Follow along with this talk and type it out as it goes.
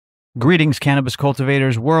Greetings, cannabis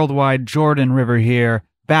cultivators worldwide. Jordan River here,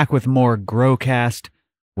 back with more growcast,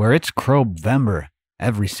 where it's Crobe-vember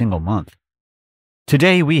every single month.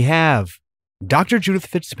 Today we have Dr. Judith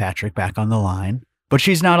Fitzpatrick back on the line, but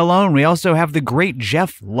she's not alone. We also have the great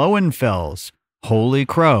Jeff Lowenfels. Holy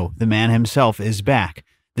crow, the man himself is back.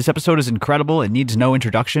 This episode is incredible. It needs no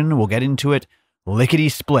introduction. We'll get into it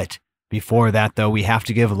lickety-split. Before that, though, we have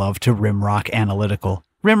to give love to Rimrock Analytical.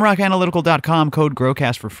 RimrockAnalytical.com, code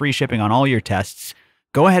GROWCAST for free shipping on all your tests.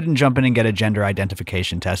 Go ahead and jump in and get a gender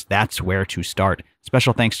identification test. That's where to start.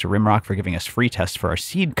 Special thanks to Rimrock for giving us free tests for our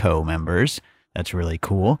Seed Co. members. That's really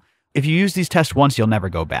cool. If you use these tests once, you'll never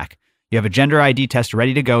go back. You have a gender ID test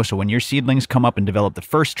ready to go, so when your seedlings come up and develop the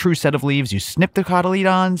first true set of leaves, you snip the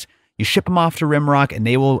cotyledons, you ship them off to Rimrock, and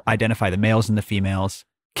they will identify the males and the females,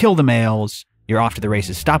 kill the males, you're off to the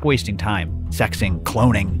races. Stop wasting time sexing,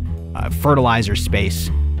 cloning, fertilizer space,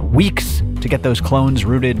 weeks to get those clones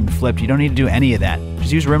rooted and flipped. You don't need to do any of that.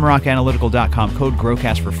 Just use RimrockAnalytical.com, code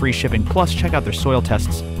GROWCAST for free shipping, plus check out their soil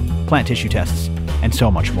tests, plant tissue tests, and so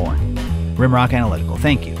much more. Rimrock Analytical,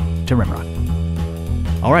 thank you to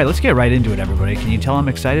Rimrock. All right, let's get right into it, everybody. Can you tell I'm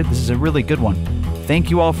excited? This is a really good one. Thank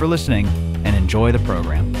you all for listening, and enjoy the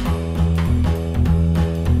program.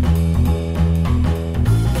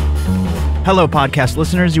 Hello, podcast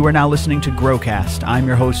listeners. You are now listening to Growcast. I'm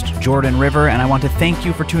your host, Jordan River, and I want to thank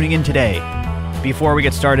you for tuning in today. Before we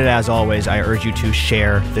get started, as always, I urge you to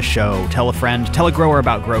share the show. Tell a friend, tell a grower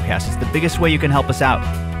about Growcast. It's the biggest way you can help us out.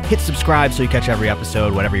 Hit subscribe so you catch every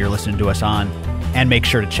episode, whatever you're listening to us on, and make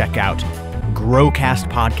sure to check out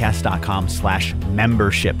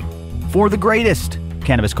growcastpodcast.com/membership for the greatest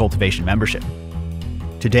cannabis cultivation membership.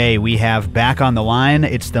 Today, we have back on the line,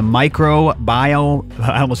 it's the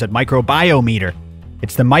Microbiometer.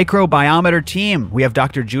 It's the Microbiometer team. We have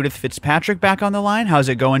Dr. Judith Fitzpatrick back on the line. How's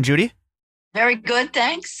it going, Judy? Very good,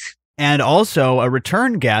 thanks. And also a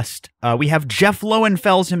return guest, we have Jeff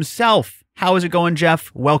Lowenfels himself. How is it going,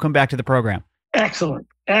 Jeff? Welcome back to the program. Excellent.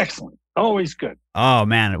 Excellent. Always good. Oh,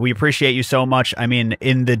 man, we appreciate you so much. I mean,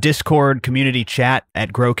 in the Discord community chat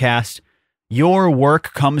at Growcast, your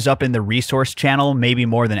work comes up in the resource channel, maybe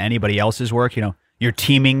more than anybody else's work. You know, your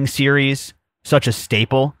teaming series, such a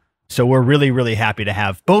staple. So we're really, really happy to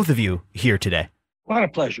have both of you here today. A lot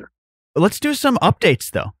of pleasure. Let's do some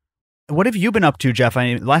updates, though. What have you been up to, Jeff?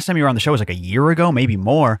 I mean, last time you were on the show was like a year ago, maybe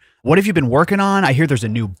more. What have you been working on? I hear there's a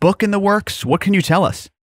new book in the works. What can you tell us?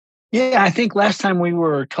 Yeah, I think last time we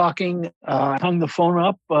were talking, I hung the phone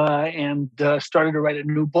up and started to write a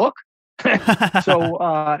new book. So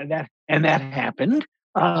that happened.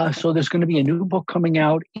 So there's going to be a new book coming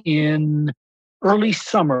out in early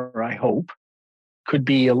summer, I hope. Could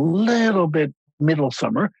be a little bit middle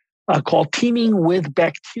summer, called Teaming with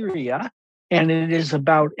Bacteria. And it is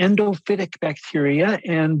about endophytic bacteria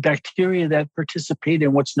and bacteria that participate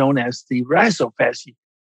in what's known as the rhizophagy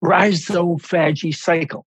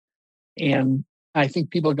cycle. And I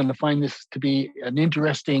think people are going to find this to be an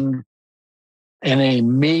interesting and a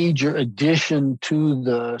major addition to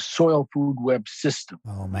the soil food web system.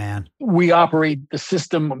 Oh, man. We operate the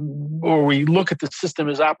system, or we look at the system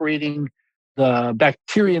as operating. The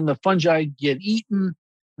bacteria and the fungi get eaten.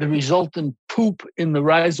 The resultant poop in the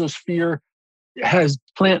rhizosphere has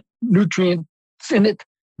plant nutrients in it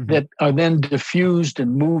that are then diffused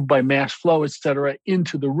and moved by mass flow, et cetera,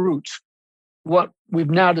 into the roots. What we've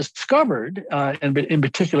now discovered, and in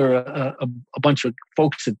particular, a bunch of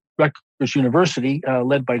folks at Rutgers University,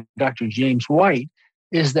 led by Dr. James White,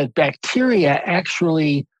 is that bacteria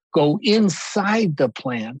actually go inside the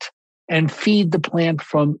plant and feed the plant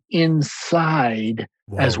from inside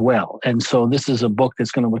as well. And so this is a book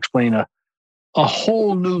that's going to explain a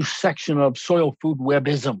whole new section of soil food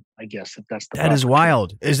webism, I guess, if that's the That is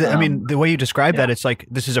wild. Is it? I mean, the way you describe that, it's like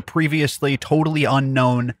this is a previously totally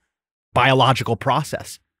unknown biological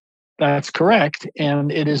process. That's correct.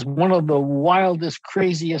 And it is one of the wildest,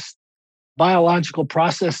 craziest biological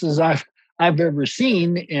processes I've ever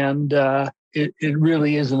seen. And it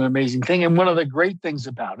really is an amazing thing. And one of the great things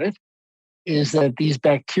about it is that these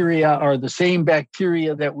bacteria are the same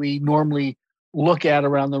bacteria that we normally look at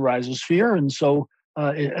around the rhizosphere. And so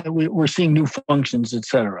we're seeing new functions, et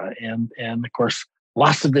cetera. And of course,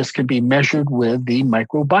 lots of this can be measured with the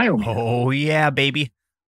microbiome. Oh, yeah, baby.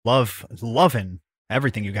 Loving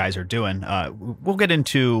everything you guys are doing. We'll get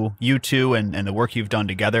into you two and the work you've done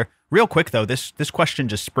together. Real quick, though, this question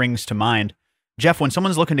just springs to mind. Jeff, when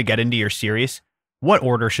someone's looking to get into your series, what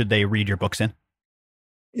order should they read your books in?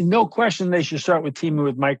 No question, they should start with Teaming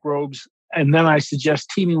with Microbes. And then I suggest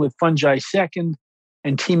Teaming with Fungi second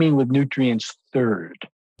and Teaming with Nutrients third.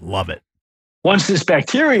 Love it. Once this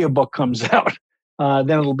bacteria book comes out,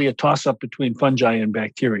 then it'll be a toss-up between fungi and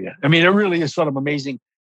bacteria. I mean, it really is sort of amazing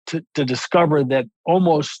to discover that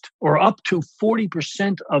almost or up to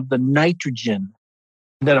 40% of the nitrogen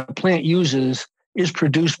that a plant uses is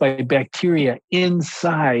produced by bacteria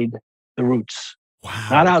inside the roots. Wow.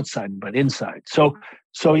 Not outside, but inside. So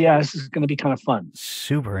yeah, this is going to be kind of fun.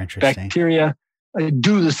 Super interesting. Bacteria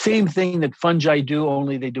do the same thing that fungi do,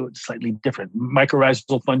 only they do it slightly different.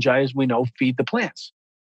 Mycorrhizal fungi, as we know, feed the plants.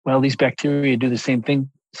 Well, these bacteria do the same thing,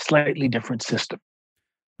 slightly different system.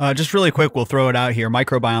 Just really quick, we'll throw it out here.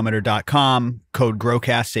 Microbiometer.com, code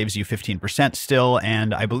GROWCAST saves you 15% still.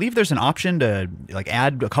 And I believe there's an option to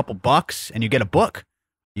add a couple bucks and you get a book.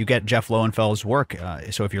 You get Jeff Lowenfels' work.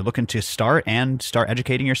 So if you're looking to start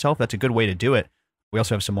educating yourself, that's a good way to do it. We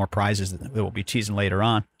also have some more prizes that we'll be teasing later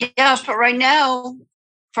on. Yeah, for right now,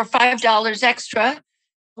 for $5 extra,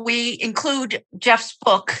 we include Jeff's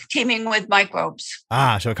book, Teaming with Microbes.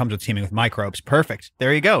 So it comes with Teaming with Microbes. Perfect.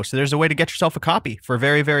 There you go. So there's a way to get yourself a copy for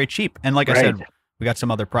very, very cheap. And like I said, we got some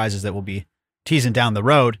other prizes that we'll be teasing down the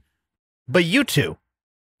road. But you two.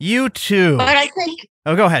 But I think...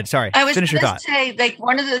 Oh, go ahead. Sorry. I was Finish your going thought. to say,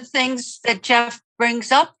 one of the things that Jeff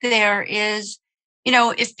brings up there is,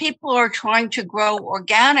 if people are trying to grow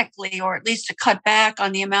organically, or at least to cut back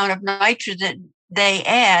on the amount of nitrogen they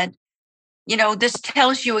add, this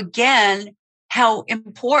tells you again how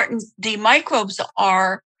important the microbes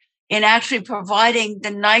are in actually providing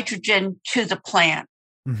the nitrogen to the plant.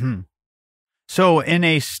 Mm-hmm. So in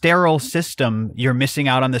a sterile system, you're missing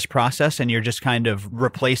out on this process and you're just kind of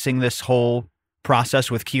replacing this whole process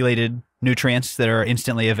with chelated nutrients that are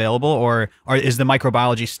instantly available, or is the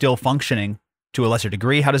microbiology still functioning to a lesser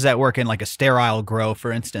degree? How does that work in like a sterile grow,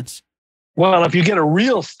 for instance? Well, if you get a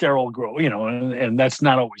real sterile grow, and that's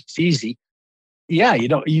not always easy. Yeah,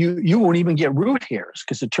 you won't even get root hairs,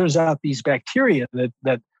 because it turns out these bacteria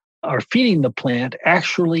that are feeding the plant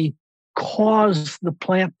actually cause the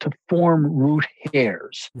plant to form root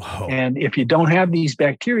hairs. Whoa. And if you don't have these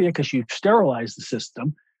bacteria, because you've sterilized the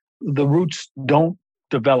system, the roots don't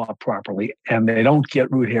develop properly and they don't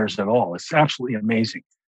get root hairs at all. It's absolutely amazing.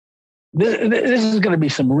 This is going to be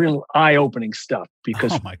some real eye-opening stuff,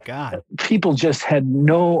 because oh my God, people just had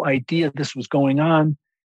no idea this was going on,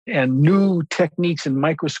 and new techniques in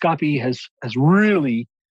microscopy has really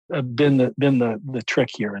been the trick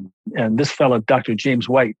here. And this fellow, Dr. James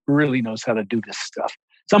White, really knows how to do this stuff.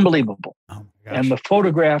 It's unbelievable. Oh my gosh. And the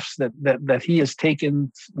photographs that he has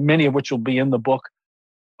taken, many of which will be in the book,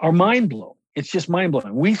 are mind-blowing. It's just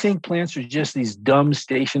mind-blowing. We think plants are just these dumb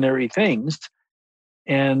stationary things,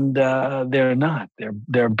 and they're not.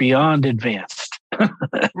 They're beyond advanced.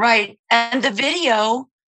 Right. And the video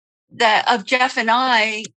of Jeff and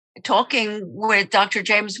I talking with Dr.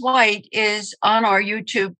 James White is on our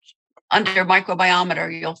YouTube under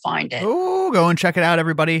Microbiometer. You'll find it. Oh, go and check it out,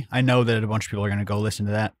 everybody. I know that a bunch of people are going to go listen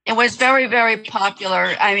to that. It was very, very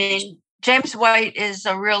popular. I mean, James White is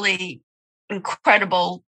a really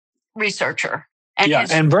incredible researcher.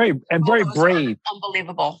 And very brave.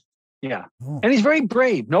 Unbelievable. Yeah. And he's very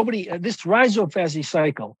brave. This rhizophagy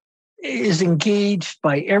cycle is engaged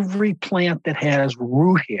by every plant that has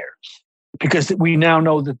root hairs, because we now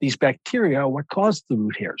know that these bacteria are what cause the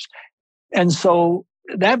root hairs. And so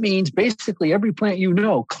that means basically every plant,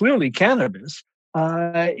 clearly cannabis,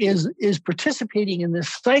 is participating in this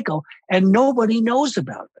cycle, and nobody knows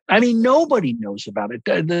about it. I mean, nobody knows about it.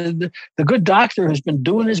 The good doctor has been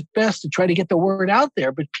doing his best to try to get the word out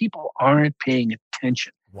there, but people aren't paying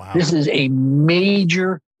attention. Wow. This is a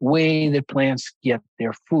major way that plants get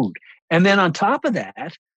their food. And then on top of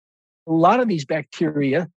that, a lot of these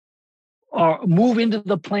bacteria move into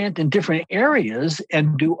the plant in different areas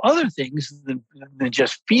and do other things than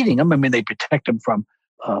just feeding them. I mean, they protect them from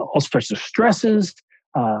all sorts of stresses,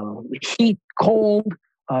 heat, cold.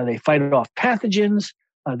 They fight off pathogens.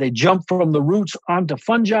 They jump from the roots onto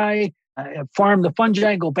fungi, farm the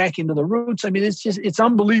fungi, go back into the roots. I mean, it's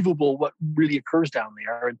unbelievable what really occurs down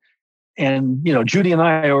there. And Judy and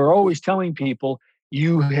I are always telling people,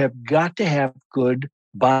 you have got to have good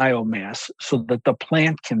biomass so that the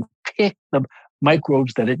plant can pick the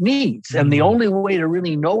microbes that it needs. And the only way to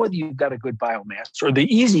really know whether you've got a good biomass, or the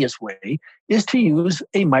easiest way, is to use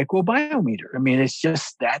a microbiometer. I mean, it's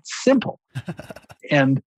just that simple.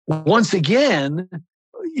 And once again,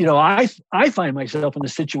 I find myself in a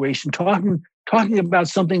situation talking about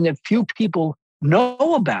something that few people know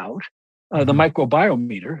about, the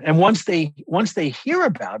microbiometer. And once they hear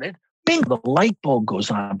about it, bing, the light bulb goes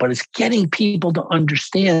on. But it's getting people to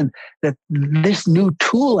understand that this new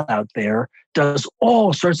tool out there does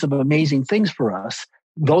all sorts of amazing things for us,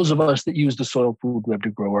 those of us that use the soil food web to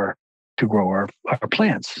grow our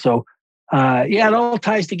plants. So it all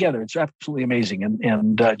ties together. It's absolutely amazing.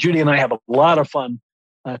 And Judy and I have a lot of fun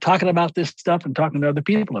talking about this stuff and talking to other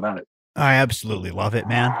people about it. I absolutely love it,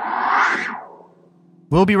 man.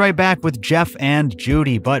 We'll be right back with Jeff and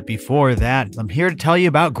Judy, but before that, I'm here to tell you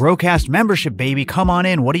about Growcast membership, baby. Come on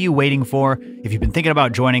in. What are you waiting for? If you've been thinking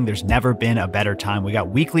about joining, there's never been a better time. We got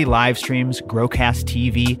weekly live streams, Growcast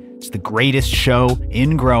TV. It's the greatest show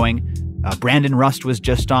in growing. Brandon Rust was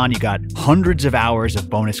just on. You got hundreds of hours of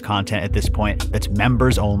bonus content at this point that's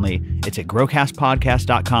members only. It's at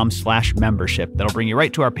growcastpodcast.com/membership. That'll bring you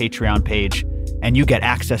right to our Patreon page, and you get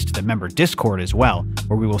access to the member Discord as well,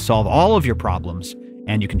 where we will solve all of your problems.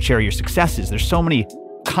 And you can share your successes. There's so many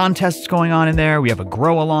contests going on in there. We have a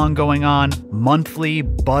grow along going on, monthly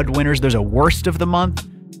bud winners. There's a worst of the month.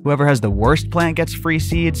 Whoever has the worst plant gets free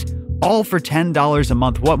seeds, all for $10 a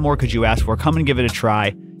month. What more could you ask for? Come and give it a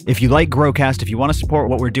try. If you like Growcast, if you want to support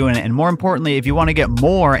what we're doing, and more importantly, if you want to get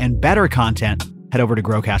more and better content, head over to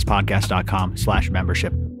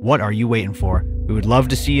growcastpodcast.com/membership. What are you waiting for? We would love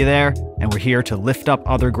to see you there, and we're here to lift up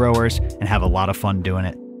other growers and have a lot of fun doing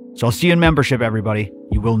it. So I'll see you in membership, everybody.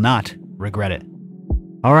 You will not regret it.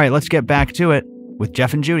 All right, let's get back to it with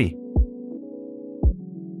Jeff and Judy.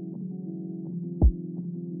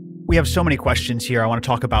 We have so many questions here. I want to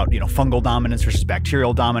talk about, fungal dominance versus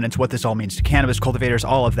bacterial dominance, what this all means to cannabis cultivators,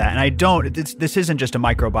 all of that. And this isn't just a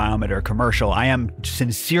Microbiometer commercial. I am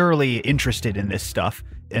sincerely interested in this stuff,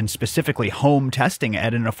 and specifically home testing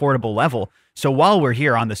at an affordable level. So while we're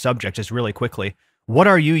here on the subject, just really quickly, what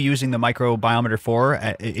are you using the Microbiometer for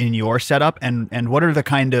in your setup? And what are the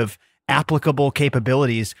kind of applicable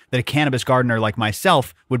capabilities that a cannabis gardener like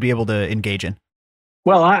myself would be able to engage in?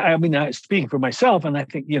 Well, I mean, speaking for myself, and I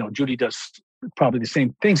think, Judy does probably the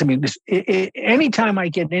same things. I mean, anytime I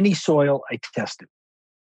get any soil, I test it.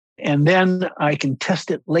 And then I can test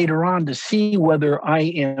it later on to see whether I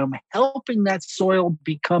am helping that soil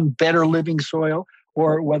become better living soil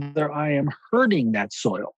or whether I am hurting that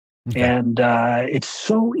soil. Okay. And it's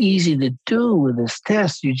so easy to do with this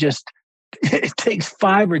test. It takes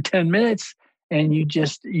 5 or 10 minutes, and you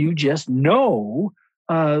just know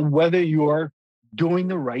whether you're doing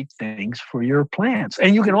the right things for your plants.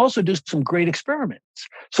 And you can also do some great experiments.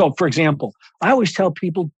 So, for example, I always tell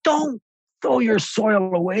people, don't throw your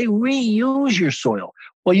soil away, reuse your soil.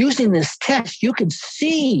 Well, using this test, you can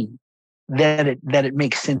see that it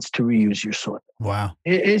makes sense to reuse your soil. Wow.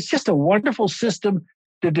 It's just a wonderful system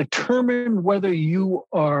to determine whether you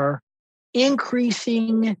are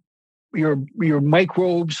increasing your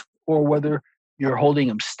microbes or whether you're holding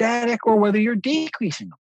them static or whether you're decreasing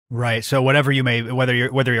them. Right. So whether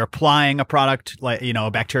you're applying a product like,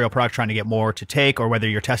 a bacterial product trying to get more to take, or whether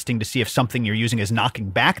you're testing to see if something you're using is knocking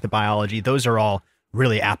back the biology, those are all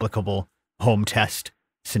really applicable home test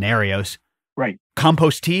scenarios. Right.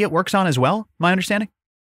 Compost tea it works on as well, my understanding?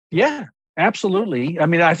 Yeah, absolutely. I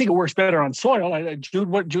mean, I think it works better on soil.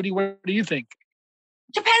 Judy, what do you think?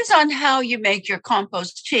 Depends on how you make your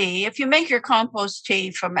compost tea. If you make your compost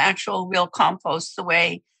tea from actual real compost, the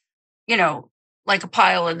way, like a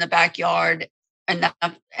pile in the backyard,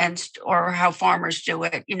 or how farmers do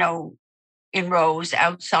it, in rows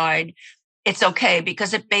outside, it's okay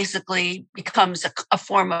because it basically becomes a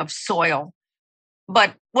form of soil.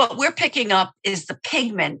 But what we're picking up is the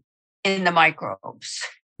pigment in the microbes.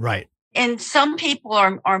 Right. And some people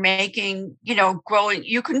are making, growing,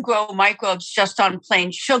 you can grow microbes just on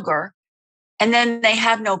plain sugar, and then they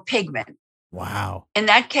have no pigment. Wow. In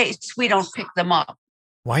that case, we don't pick them up.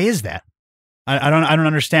 Why is that? I don't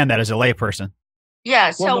understand that as a layperson.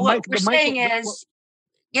 Yeah. So what we're saying is,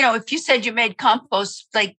 if you said you made compost,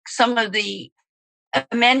 like some of the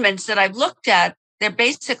amendments that I've looked at, they're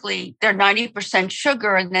 90%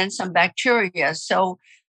 sugar and then some bacteria. So,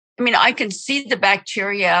 I mean, I can see the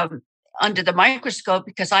bacteria under the microscope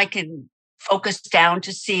because I can focus down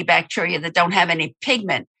to see bacteria that don't have any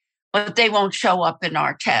pigment, but they won't show up in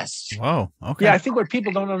our test. Whoa. Okay. Yeah. I think what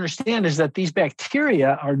people don't understand is that these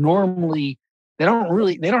bacteria are normally, they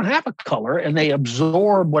don't have a color, and they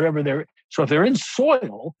absorb whatever so if they're in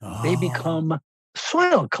soil, they become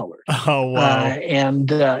soil colored. Oh, wow.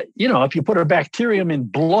 If you put a bacterium in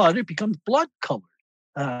blood, it becomes blood colored.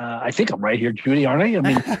 I think I'm right here, Judy, aren't I? I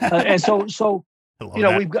mean, and so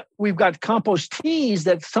we've got compost teas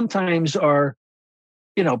that sometimes are,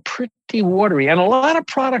 pretty watery, and a lot of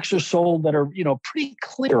products are sold that are, pretty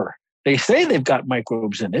clear. They say they've got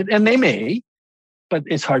microbes in it, and they may, but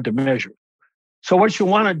it's hard to measure. So what you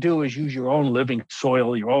want to do is use your own living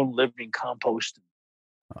soil, your own living compost.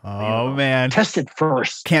 Man. Test it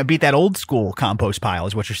first. Can't beat that old school compost pile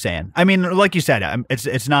is what you're saying. I mean, like you said,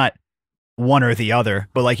 it's not one or the other.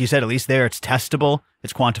 But like you said, at least there it's testable,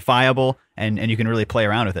 it's quantifiable, and you can really play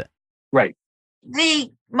around with it. Right.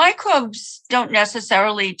 The microbes don't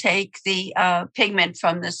necessarily take the pigment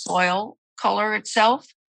from the soil color itself.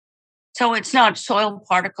 So it's not soil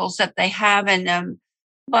particles that they have in them,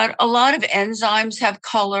 but a lot of enzymes have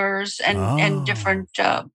colors and different,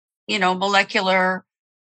 molecular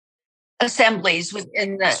assemblies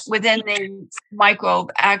within the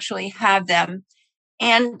microbe actually have them.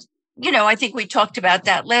 And, I think we talked about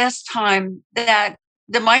that last time, that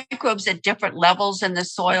the microbes at different levels in the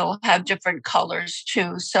soil have different colors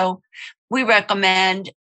too. So we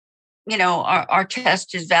recommend, our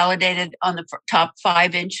test is validated on the top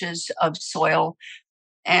 5 inches of soil.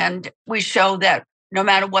 And we show that no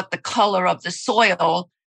matter what the color of the soil,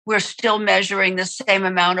 we're still measuring the same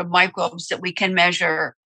amount of microbes that we can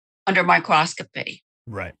measure under microscopy.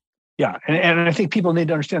 Right. Yeah. And I think people need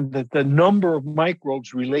to understand that the number of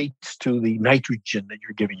microbes relates to the nitrogen that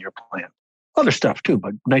you're giving your plant. Other stuff too,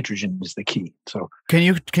 but nitrogen is the key. So can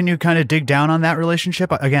you kind of dig down on that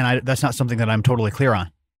relationship? Again, that's not something that I'm totally clear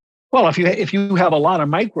on. Well, if you have a lot of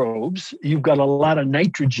microbes, you've got a lot of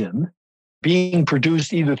nitrogen being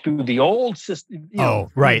produced either through the old system.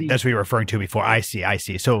 Right. That's what you were referring to before. I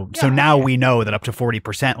see. So now we know that up to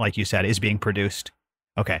 40%, like you said, is being produced.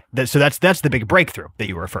 Okay. So that's the big breakthrough that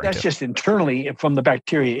you were referring to. That's just internally from the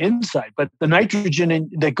bacteria inside. But the nitrogen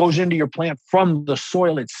that goes into your plant from the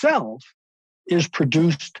soil itself is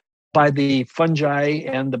produced by the fungi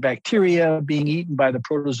and the bacteria being eaten by the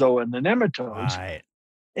protozoa and the nematodes. Right.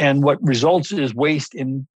 And what results is waste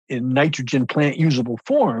in nitrogen plant usable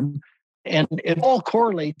form. And it all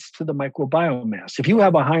correlates to the microbiomass. If you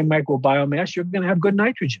have a high microbiomass, you're going to have good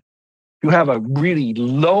nitrogen. If you have a really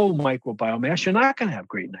low microbiomass, you're not going to have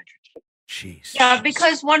great nitrogen. Jeez. Yeah,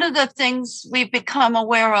 because one of the things we've become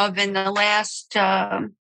aware of in the last,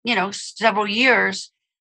 several years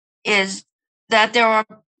is that there are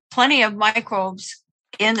plenty of microbes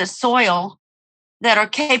in the soil that are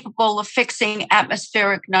capable of fixing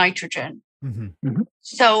atmospheric nitrogen. Mm-hmm. Mm-hmm.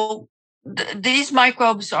 So these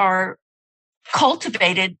microbes are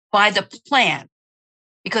cultivated by the plant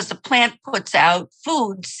because the plant puts out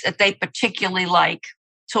foods that they particularly like.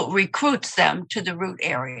 So it recruits them to the root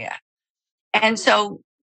area. And so,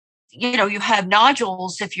 you have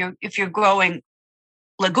nodules if you're growing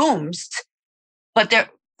legumes, but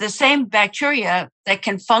they're the same bacteria that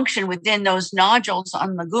can function within those nodules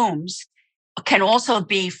on legumes can also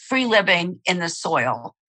be free living in the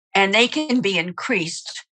soil, and they can be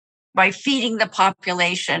increased by feeding the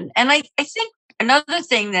population. And I think another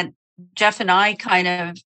thing that Jeff and I kind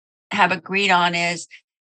of have agreed on is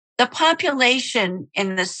the population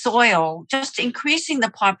in the soil, just increasing the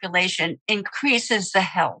population increases the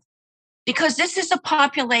health, because this is a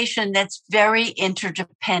population that's very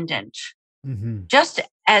interdependent. Mm-hmm. Just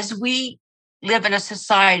as we live in a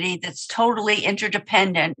society that's totally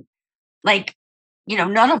interdependent, like,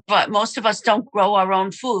 most of us don't grow our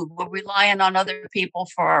own food. We're relying on other people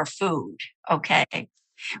for our food. Okay.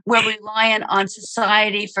 We're relying on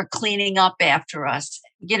society for cleaning up after us.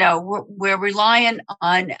 We're relying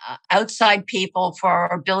on outside people for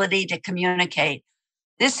our ability to communicate.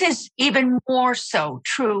 This is even more so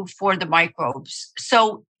true for the microbes.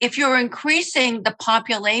 So if you're increasing the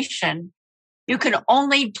population, you can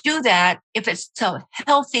only do that if it's a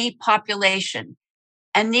healthy population.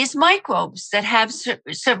 And these microbes that have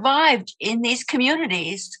survived in these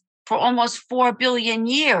communities for almost 4 billion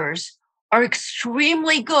years are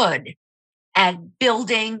extremely good at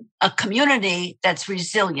building a community that's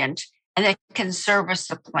resilient and that can service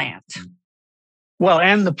the plant. Well,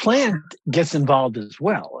 and the plant gets involved as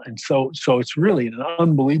well. And so it's really an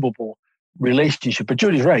unbelievable relationship. But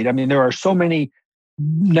Judy's right. I mean, there are so many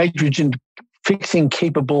nitrogen fixing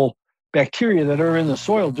capable bacteria that are in the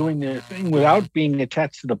soil doing their thing without being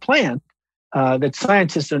attached to the plant, that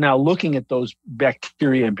scientists are now looking at those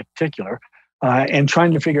bacteria in particular and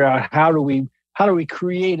trying to figure out how do we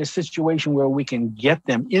create a situation where we can get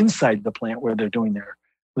them inside the plant where they're doing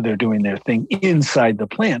their thing inside the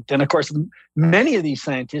plant. And of course, many of these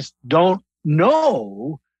scientists don't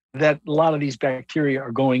know that a lot of these bacteria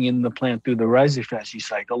are going in the plant through the rhizophagy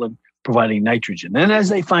cycle and providing nitrogen. And as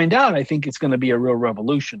they find out, I think it's going to be a real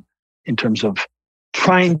revolution in terms of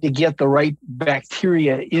trying to get the right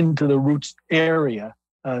bacteria into the roots area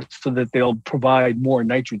so that they'll provide more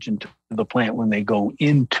nitrogen to the plant when they go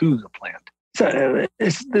into the plant. So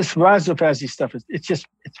this rhizophagy stuff it's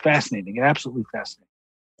fascinating, absolutely fascinating.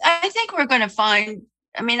 I think we're going to find,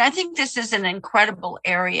 I think this is an incredible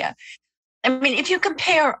area. If you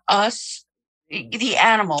compare us, the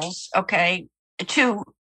animals, okay, to,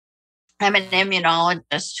 I'm an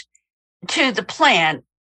immunologist, to the plant,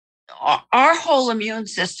 our whole immune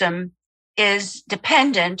system is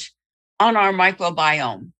dependent on our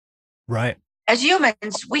microbiome. Right. As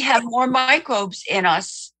humans, we have more microbes in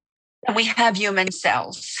us than we have human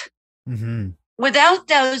cells. Mm-hmm. Without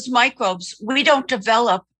those microbes, we don't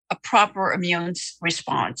develop a proper immune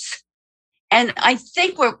response. And I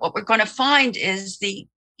think what we're going to find is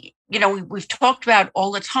we've talked about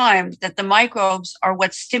all the time that the microbes are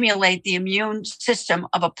what stimulate the immune system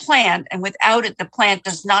of a plant. And without it, the plant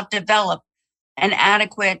does not develop an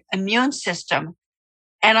adequate immune system.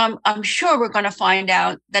 And I'm sure we're going to find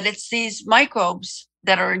out that it's these microbes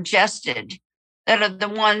that are ingested that are the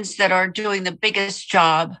ones that are doing the biggest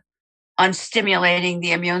job on stimulating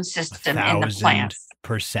the immune system in the plant.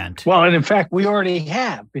 1,000%. Well, and in fact, we already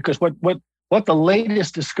have, because what the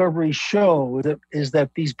latest discoveries show is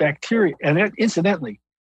that these bacteria, and incidentally,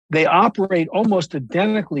 they operate almost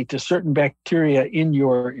identically to certain bacteria in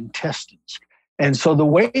your intestines. And so the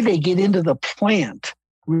way they get into the plant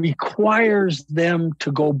requires them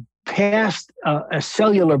to go past a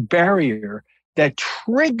cellular barrier that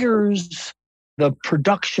triggers the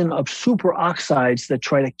production of superoxides that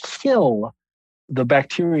try to kill the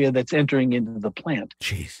bacteria that's entering into the plant.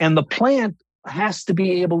 Jeez. And the plant has to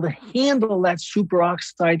be able to handle that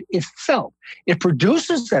superoxide itself. It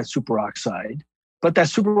produces that superoxide, but that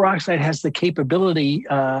superoxide has the capability,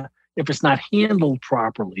 if it's not handled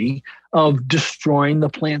properly, of destroying the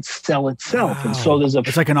plant cell itself. Wow. And so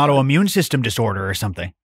it's like an autoimmune system disorder or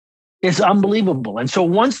something. It's unbelievable. And so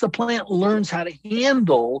once the plant learns how to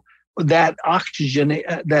handle that oxygen,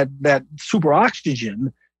 that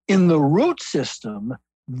superoxygen in the root system,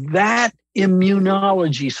 that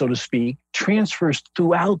immunology, so to speak, transfers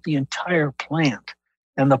throughout the entire plant.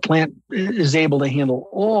 And the plant is able to handle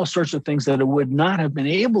all sorts of things that it would not have been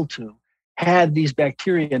able to had these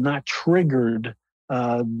bacteria not triggered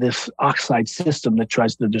this oxide system that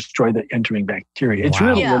tries to destroy the entering bacteria. It's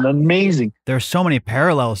really an amazing. There's so many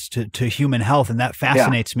parallels to human health, and that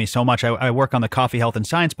fascinates me so much. I work on the Coffee Health and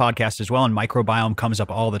Science podcast as well, and microbiome comes up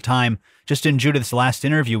all the time. Just in Judith's last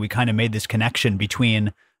interview, we kind of made this connection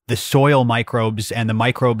between the soil microbes and the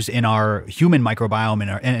microbes in our human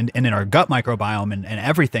microbiome and in our gut microbiome and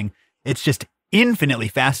everything. It's just infinitely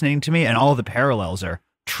fascinating to me, and all the parallels are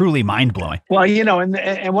truly mind-blowing. Well,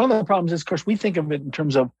 and one of the problems is, of course, we think of it in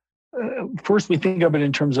terms of, first we think of it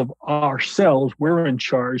in terms of ourselves. We're in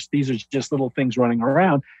charge. These are just little things running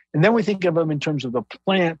around. And then we think of them in terms of the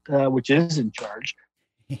plant, which is in charge.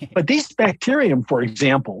 But these bacterium, for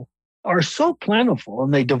example, are so plentiful,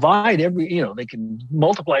 and they divide they can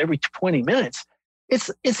multiply every 20 minutes.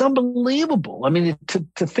 It's unbelievable. I mean,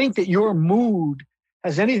 to think that your mood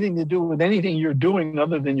has anything to do with anything you're doing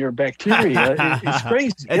other than your bacteria is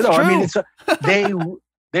crazy. It's true. I mean,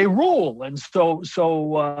 they rule, and so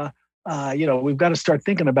we've got to start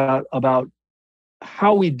thinking about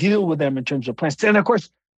how we deal with them in terms of plants. And of course,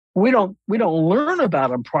 we don't learn about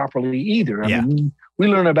them properly either. I mean, we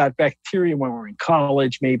learn about bacteria when we're in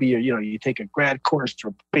college, maybe, or you take a grad course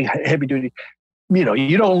or big heavy duty.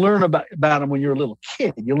 You don't learn about them when you're a little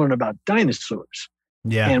kid. You learn about dinosaurs.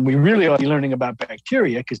 Yeah. And we really ought to be learning about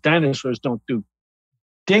bacteria, because dinosaurs don't do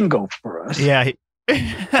dingo for us. Yeah.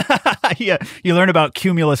 Yeah. You learn about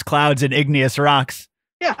cumulus clouds and igneous rocks.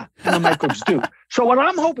 Yeah. And the microbes do. So what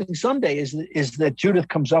I'm hoping someday is that Judith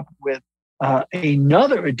comes up with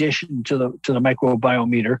another addition to the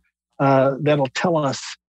microbiometer that'll tell us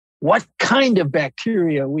what kind of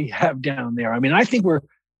bacteria we have down there. I mean, I think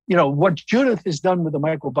what Judith has done with the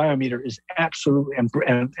microbiometer is absolutely, and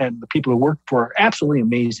the people who work for her, are absolutely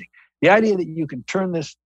amazing. The idea that you can turn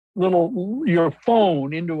your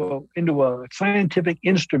phone into a scientific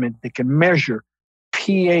instrument that can measure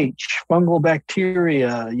pH, fungal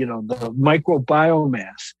bacteria, the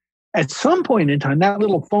microbiomass. At some point in time, that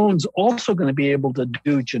little phone's also going to be able to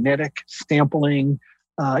do genetic sampling.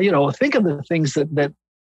 Think of the things that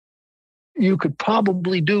you could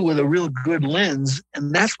probably do with a real good lens.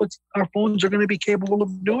 And that's what our phones are going to be capable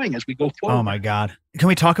of doing as we go forward. Oh my God. Can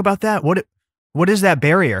we talk about that? What is that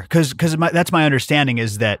barrier? Because that's my understanding,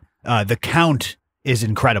 is that the count is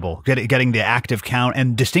incredible. Getting the active count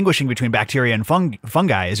and distinguishing between bacteria and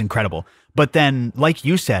fungi is incredible. But then, like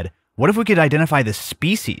you said, what if we could identify the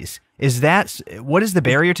species? What is the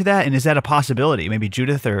barrier to that? And is that a possibility? Maybe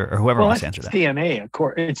Judith or whoever wants to answer that. DNA, of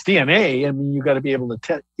course. It's DNA. I mean, you got to be able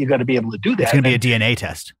to you got to be able to do that. It's going to be a DNA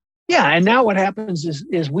test. Yeah. And now what happens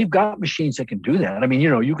is we've got machines that can do that. I mean,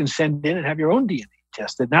 you can send in and have your own DNA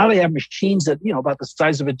tested. Now they have machines that, about the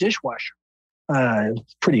size of a dishwasher.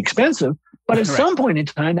 It's pretty expensive, but at some point in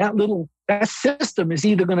time, that system is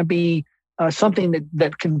either going to be something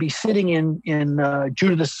that can be sitting in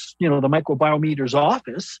Judith's, the microbiometer's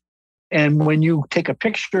office. And when you take a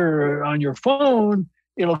picture on your phone,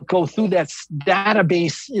 it'll go through that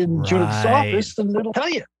database in Judith's office and it'll tell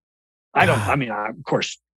you. Of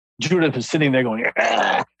course, Judith is sitting there going,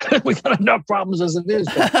 we've got enough problems as it is.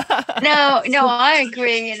 No, I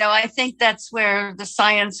agree. I think that's where the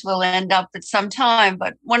science will end up at some time.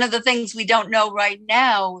 But one of the things we don't know right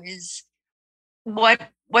now is what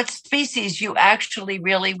species you actually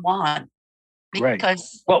really want.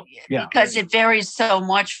 Because, because it varies so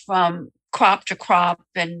much from crop to crop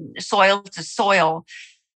and soil to soil.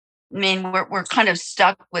 I mean, we're kind of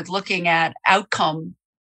stuck with looking at outcome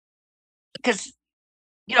because,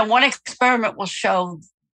 one experiment will show,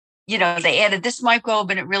 they added this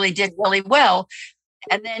microbe and it really did really well.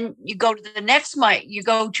 And then you go to the next you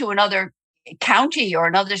go to another county or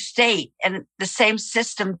another state and the same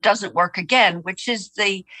system doesn't work again, which is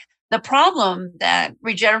the problem that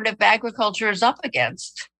regenerative agriculture is up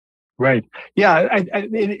against. Right. Yeah,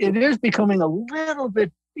 it is becoming a little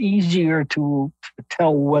bit easier to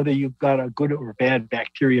tell whether you've got a good or bad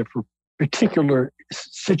bacteria for particular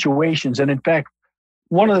situations. And in fact,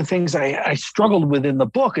 one of the things I struggled with in the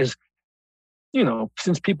book is,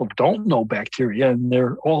 since people don't know bacteria and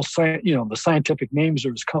they're all, the scientific names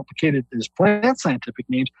are as complicated as plant scientific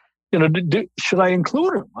names, should I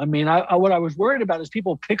include them? I mean, what I was worried about is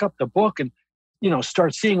people pick up the book and,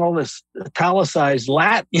 start seeing all this italicized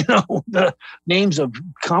Latin, the names of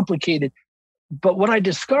complicated. But what I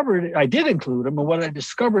discovered, I did include them. And what I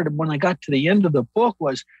discovered when I got to the end of the book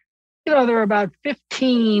was, there are about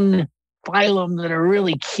 15 phylum that are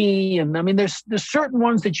really key. And I mean, there's certain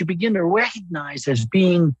ones that you begin to recognize as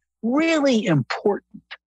being really important.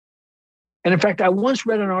 And in fact, I once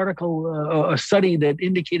read an article, a study that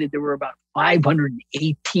indicated there were about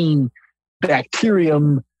 518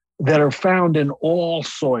 bacterium that are found in all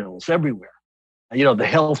soils everywhere, the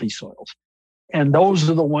healthy soils. And those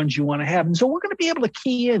are the ones you want to have. And so we're going to be able to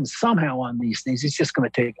key in somehow on these things. It's just going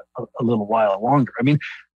to take a little while longer. I mean,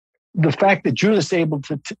 the fact that Judith's able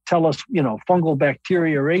to tell us, fungal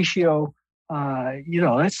bacteria ratio,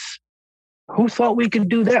 that's, who thought we could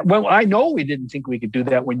do that? Well, I know we didn't think we could do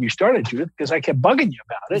that when you started, Judith, because I kept bugging you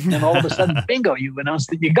about it. And then all of a sudden, bingo, you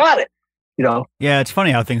announced that you got it. Yeah, it's funny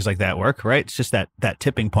how things like that work, right? It's just that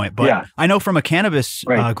tipping point. But I know from a cannabis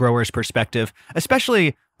grower's perspective,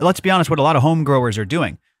 especially, let's be honest, what a lot of home growers are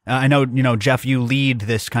doing. I know, Jeff, you lead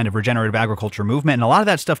this kind of regenerative agriculture movement, and a lot of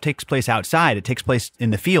that stuff takes place outside. It takes place in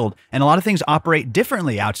the field, and a lot of things operate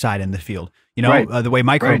differently outside in the field. The way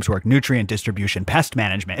microbes work, nutrient distribution, pest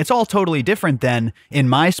management. It's all totally different than in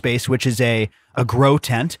my space, which is a grow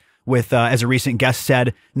tent with, as a recent guest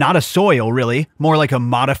said, not a soil really, more like a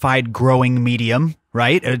modified growing medium,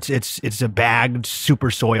 right? It's a bagged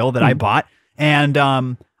super soil that I bought, and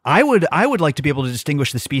I would like to be able to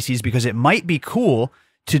distinguish the species because it might be cool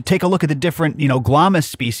to take a look at the different, glomus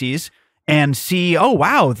species and see, oh,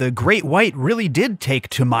 wow, the great white really did take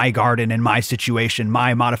to my garden and my situation,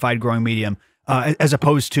 my modified growing medium, as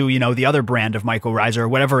opposed to, the other brand of mycorrhiza or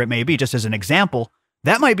whatever it may be, just as an example.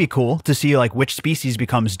 That might be cool to see like which species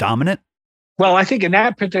becomes dominant. Well, I think in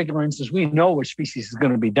that particular instance, we know which species is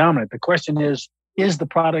going to be dominant. The question is the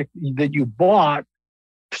product that you bought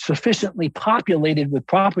sufficiently populated with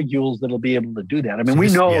propagules that'll be able to do that? I mean, we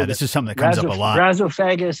know this is something that comes up a lot.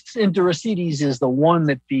 Rhizophagus enterocetes is the one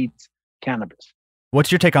that feeds cannabis.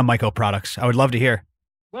 What's your take on myco products? I would love to hear.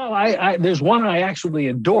 Well, there's one I actually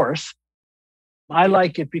endorse. I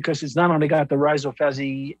like it because it's not only got the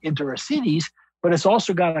Rhizophagy enterocetes, but it's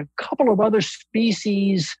also got a couple of other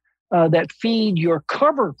species that feed your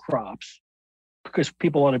cover crops, because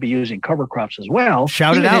people ought to be using cover crops as well.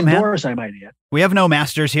 Shout it out, indoors, man. I might add. We have no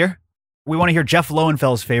masters here. We want to hear Jeff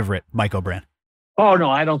Lowenfels' favorite myco brand. Oh, no,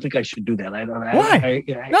 I don't think I should do that. Why?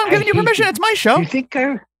 I'm giving you permission. It's my show. You think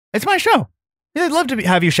It's my show. Yeah, I'd love to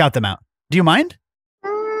have you shout them out. Do you mind?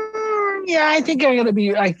 Yeah, I think I got to be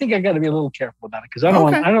a little careful about it because I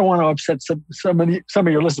don't want to upset some of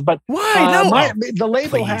your listeners. But why? The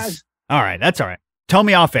label Please. has. All right, that's all right. Tell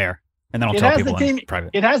me off air, and then I'll tell people in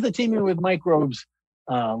private. It has the teaming with microbes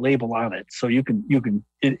label on it, so you can.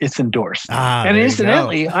 It's endorsed. And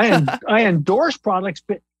incidentally, I endorse products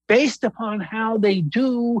based upon how they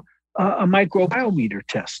do a microbiometer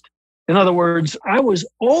test. In other words, I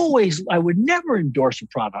would never endorse a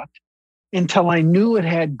product until I knew it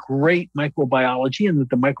had great microbiology and that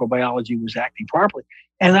the microbiology was acting properly.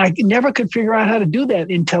 And I never could figure out how to do that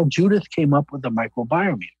until Judith came up with the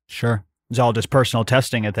microbiometer. Sure. It's all just personal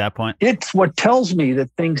testing at that point. It's what tells me that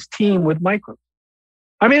things team with microbes.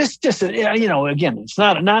 I mean, it's just, again, it's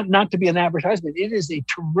not to be an advertisement. It is a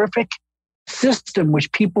terrific system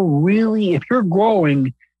which people really, if you're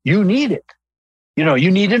growing, you need it.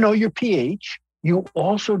 You need to know your pH. You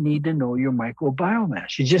also need to know your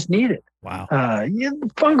microbiomass. You just need it. Wow.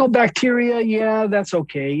 Fungal bacteria, yeah, that's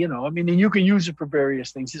okay. And you can use it for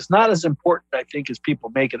various things. It's not as important, I think, as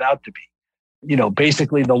people make it out to be.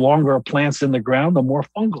 Basically, the longer a plant's in the ground, the more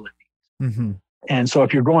fungal it needs. Mm-hmm. And so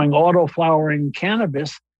if you're growing auto-flowering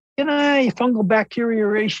cannabis, fungal bacteria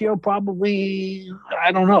ratio probably,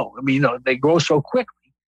 I don't know. They grow so quickly.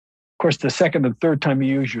 Of course, the second and third time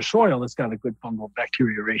you use your soil, it's got a good fungal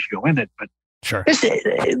bacteria ratio in it. But sure,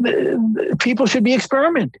 people should be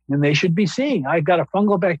experimenting, and they should be seeing, I've got a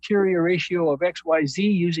fungal bacteria ratio of XYZ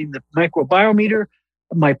using the microbiometer.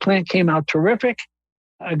 My plant came out terrific.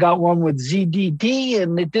 I got one with ZDD,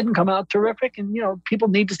 and it didn't come out terrific. And, people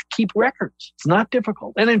need to keep records. It's not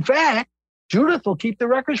difficult. And in fact, Judith will keep the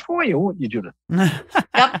records for you, won't you, Judith?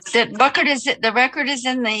 Yep, the record is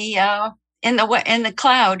in the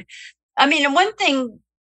cloud. And one thing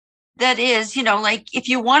that is, like if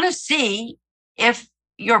you want to see if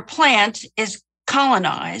your plant is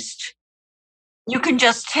colonized, you can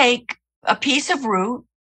just take a piece of root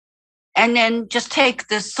and then just take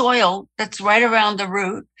the soil that's right around the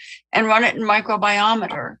root and run it in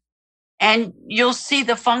microbiometer, and you'll see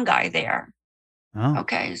the fungi there. Oh.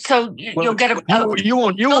 Okay, so you'll get we'll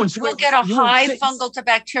get a high fungal to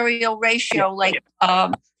bacterial ratio,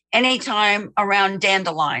 anytime around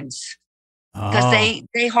dandelions, because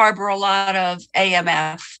they harbor a lot of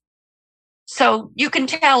AMF. So you can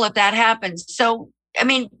tell if that happens. So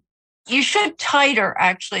you should titer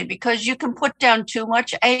actually, because you can put down too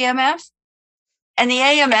much AMF, and the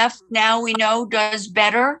AMF now we know does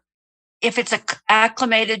better if it's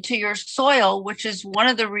acclimated to your soil, which is one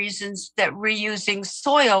of the reasons that reusing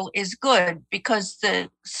soil is good, because the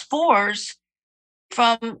spores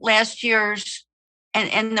from last year's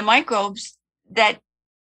and the microbes that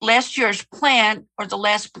last year's plant or the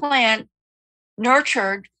last plant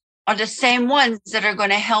nurtured are the same ones that are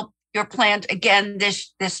going to help your plant again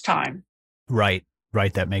this time. Right.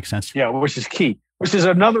 That makes sense. Yeah, which is key, which is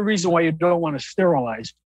another reason why you don't want to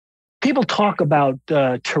sterilize. People talk about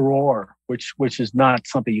terroir, which is not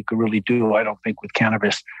something you could really do, I don't think, with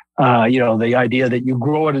cannabis. The idea that you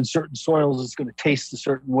grow it in certain soils, it's going to taste a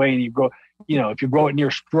certain way, and if you grow it near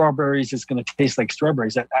strawberries, it's going to taste like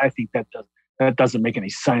strawberries. I think that doesn't make any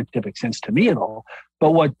scientific sense to me at all.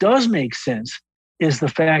 But what does make sense is the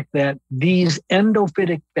fact that these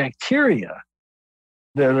endophytic bacteria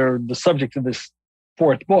that are the subject of this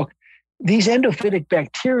fourth book, these endophytic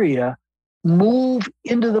bacteria move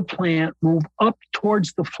into the plant, move up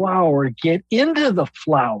towards the flower, get into the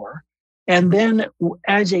flower, and then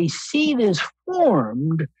as a seed is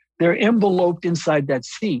formed, they're enveloped inside that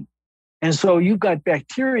seed. And so you've got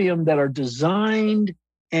bacterium that are designed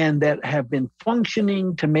and that have been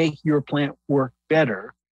functioning to make your plant work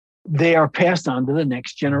better. They are passed on to the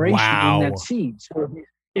next generation in that seed. So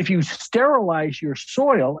if you sterilize your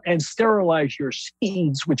soil and sterilize your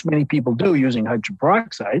seeds, which many people do using hydrogen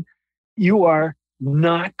peroxide, you are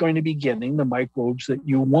not going to be getting the microbes that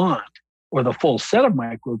you want, or the full set of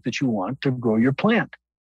microbes that you want to grow your plant.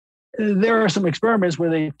 There are some experiments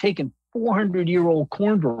where they've taken 400-year-old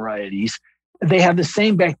corn varieties. They have the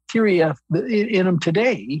same bacteria in them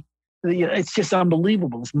today. It's just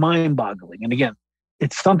unbelievable. It's mind-boggling. And again,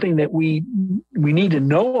 it's something that we need to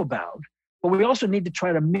know about, but we also need to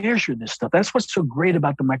try to measure this stuff. That's what's so great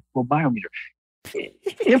about the microbiometer.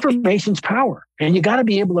 Information's power, and you got to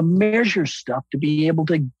be able to measure stuff to be able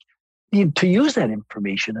to use that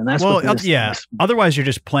information. And that's Otherwise, you're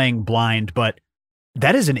just playing blind. But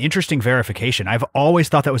that is an interesting verification. I've always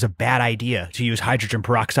thought that was a bad idea to use hydrogen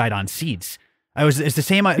peroxide on seeds. It's the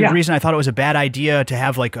same reason I thought it was a bad idea to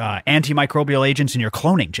have antimicrobial agents in your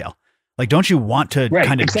cloning gel. Like, don't you want to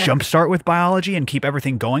jumpstart with biology and keep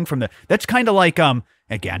everything going from that's kind of like,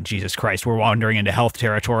 again, Jesus Christ, we're wandering into health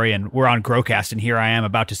territory and we're on Growcast, and here I am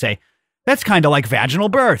about to say, that's kind of like vaginal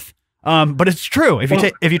birth. But it's true.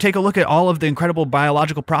 If you take a look at all of the incredible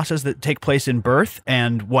biological processes that take place in birth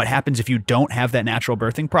and what happens if you don't have that natural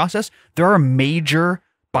birthing process, there are major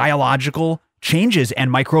biological changes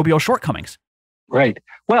and microbial shortcomings. Right.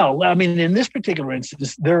 Well, in this particular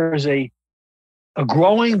instance, there is a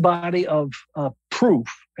growing body of proof,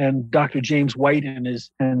 and Dr. James White and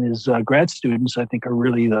his grad students, I think, are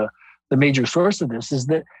really the major source of this, is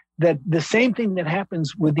that the same thing that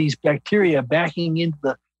happens with these bacteria backing into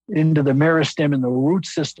the meristem and the root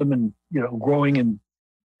system, and growing, and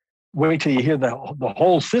wait till you hear the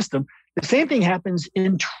whole system. The same thing happens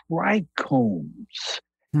in trichomes,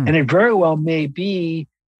 and it very well may be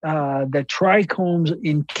that trichomes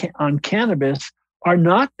on cannabis are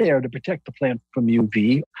not there to protect the plant from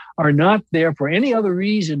UV, are not there for any other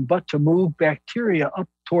reason but to move bacteria up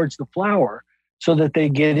towards the flower so that they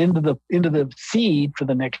get into the seed for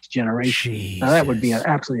the next generation. Jesus. Now that would be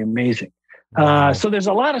absolutely amazing. Wow. So there's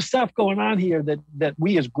a lot of stuff going on here that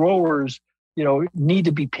we as growers, need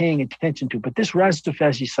to be paying attention to. But this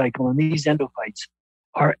rhizophagy cycle and these endophytes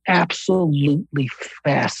are absolutely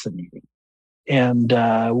fascinating. And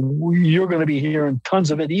you're going to be hearing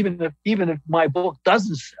tons of it, even if my book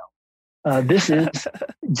doesn't sell. This is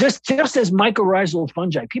just as mycorrhizal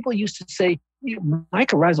fungi. People used to say,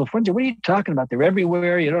 mycorrhizal fungi, what are you talking about? They're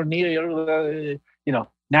everywhere. You don't need it.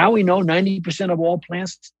 Now we know 90% of all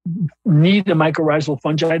plants need the mycorrhizal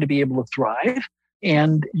fungi to be able to thrive.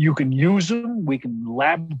 And you can use them. We can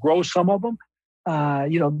lab grow some of them.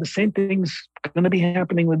 The same thing's going to be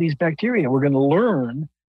happening with these bacteria. We're going to learn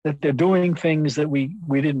that they're doing things that we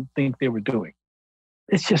didn't think they were doing.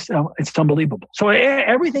 It's just, it's unbelievable. So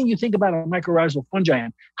everything you think about a mycorrhizal fungi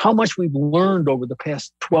and how much we've learned over the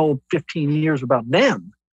past 12, 15 years about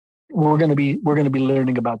them, we're going to be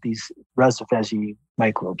learning about these rhizophagy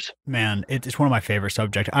microbes. Man, it's one of my favorite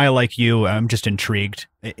subjects. I, like you, I'm just intrigued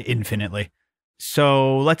infinitely.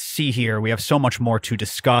 So let's see here. We have so much more to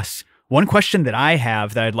discuss. One question that I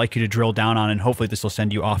have that I'd like you to drill down on, and hopefully this will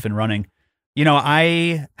send you off and running.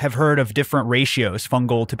 I have heard of different ratios,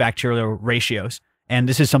 fungal to bacterial ratios, and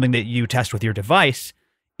this is something that you test with your device.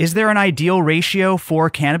 Is there an ideal ratio for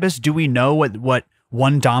cannabis? Do we know what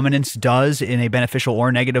one dominance does in a beneficial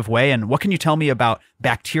or negative way? And what can you tell me about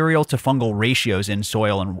bacterial to fungal ratios in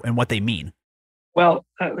soil and what they mean? Well,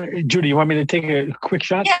 Judy, you want me to take a quick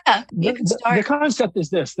shot? Yeah, you can start. The concept is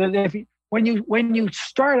this: that when you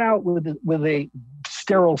start out with a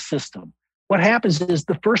sterile system, what happens is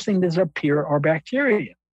the first thing that's up here are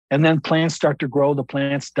bacteria. And then plants start to grow, the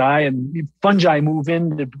plants die, and fungi move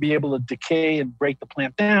in to be able to decay and break the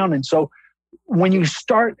plant down. And so when you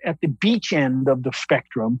start at the beach end of the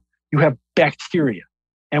spectrum, you have bacteria.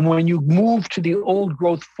 And when you move to the old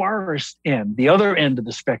growth forest end, the other end of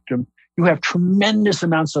the spectrum, you have tremendous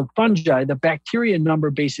amounts of fungi. The bacteria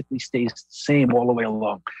number basically stays the same all the way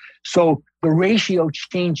along. So the ratio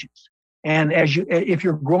changes. And if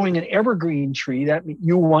you're growing an evergreen tree, that means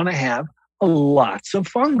you want to have lots of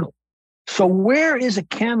fungal. So where is a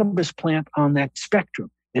cannabis plant on that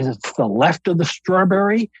spectrum? Is it to the left of the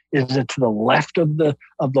strawberry? Is it to the left of the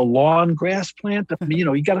lawn grass plant?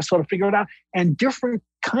 You got to sort of figure it out. And different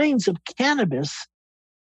kinds of cannabis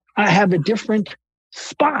have a different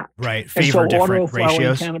spot. Right. Favor different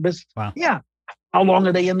ratios. Cannabis. Wow. Yeah. How long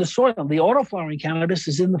are they in the soil? The auto-flowering cannabis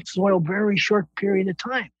is in the soil very short period of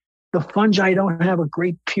time. The fungi don't have a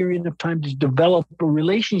great period of time to develop a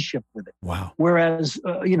relationship with it. Wow. Whereas,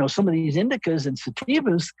 some of these indicas and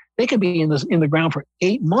sativas, they can be in the ground for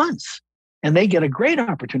 8 months, and they get a great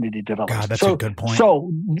opportunity to develop. God, that's a good point.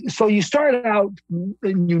 So you start out,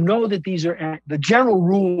 and you know that these are the general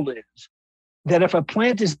rule is that if a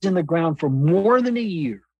plant is in the ground for more than a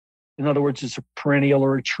year, in other words, it's a perennial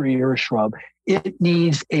or a tree or a shrub, it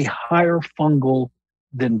needs a higher fungal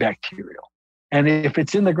than bacterial. And if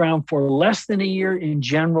it's in the ground for less than a year, in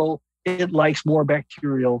general, it likes more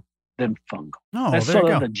bacterial than fungal. Oh, that's sort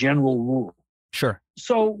of the general rule. Sure.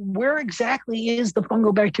 So where exactly is the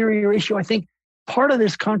fungal bacteria ratio? I think part of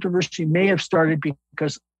this controversy may have started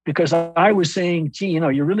because I was saying, gee,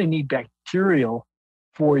 you really need bacterial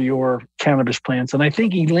for your cannabis plants. And I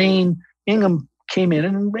think Elaine Ingham came in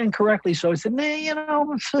and correctly so. I said,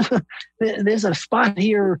 there's a spot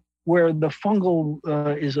here where the fungal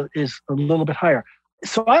is a little bit higher.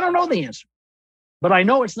 So I don't know the answer, but I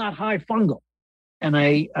know it's not high fungal. And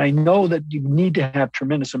I know that you need to have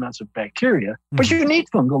tremendous amounts of bacteria, but you need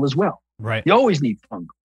fungal as well. Right. You always need fungal.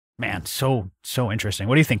 Man, so interesting.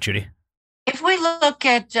 What do you think, Judy? If we look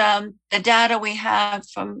at the data we have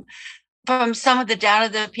from some of the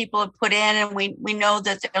data that people have put in, and we know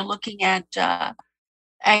that they're looking at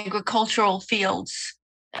agricultural fields,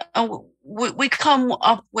 we come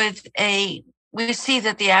up with we see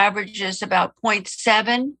that the average is about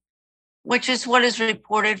 0.7, which is what is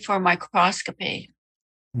reported for microscopy.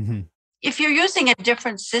 Mm-hmm. If you're using a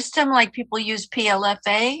different system, like people use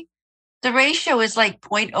PLFA, the ratio is like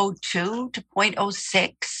 0.02 to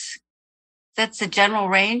 0.06. That's the general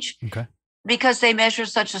range. Okay. Because they measure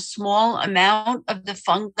such a small amount of the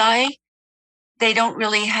fungi, they don't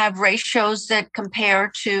really have ratios that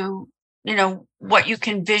compare to, what you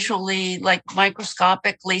can visually, like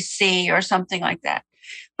microscopically see or something like that.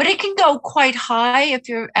 But it can go quite high if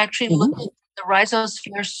you're actually looking at the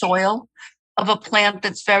rhizosphere soil of a plant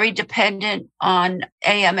that's very dependent on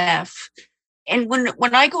AMF. And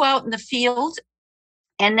when I go out in the field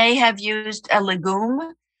and they have used a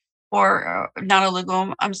legume, or not a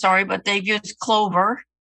legume, I'm sorry, but they've used clover,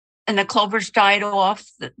 and the clover's died off.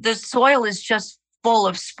 The soil is just full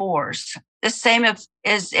of spores. The same as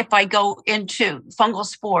if I go into fungal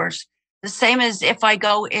spores. The same as if I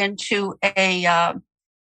go into a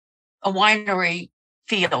winery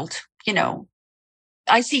field.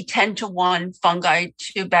 I see 10-to-1 fungi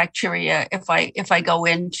to bacteria if I go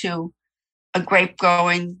into a grape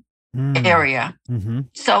growing area. Mm-hmm.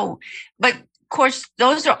 So, but of course,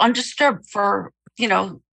 those are undisturbed for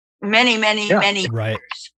many right.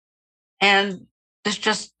 years, and there's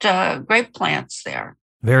just grape plants there.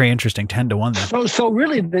 Very interesting. 10-to-1 then. So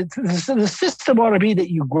really, the system ought to be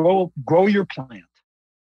that you grow your plant.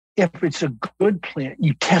 If it's a good plant,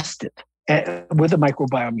 you test it with a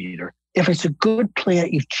microbiometer. If it's a good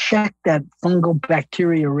plant, you check that fungal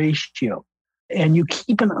bacteria ratio, and you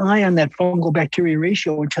keep an eye on that fungal bacteria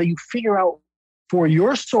ratio until you figure out, for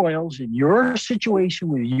your soils in your situation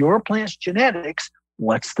with your plant's genetics,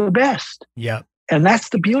 what's the best. Yeah. And that's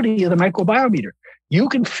the beauty of the microbiometer. You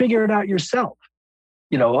can figure it out yourself,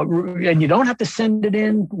 and you don't have to send it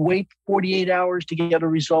in, wait 48 hours to get a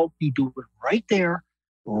result. You do it right there,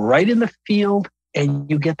 right in the field,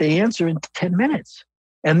 and you get the answer in 10 minutes.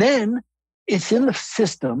 And then it's in the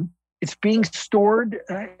system. It's being stored,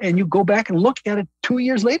 and you go back and look at it 2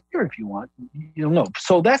 years later if you want. You'll know.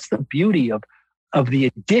 So that's the beauty of the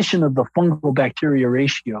addition of the fungal bacteria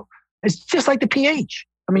ratio. It's just like the pH.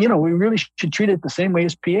 I mean, we really should treat it the same way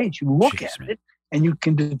as pH. You look at it, and you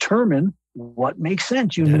can determine what makes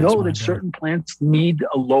sense. You know that certain plants need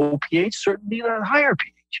a low pH, certain need a higher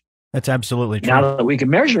pH. That's absolutely true. Now that we can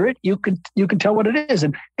measure it, you can tell what it is,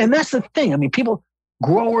 and that's the thing. I mean, cannabis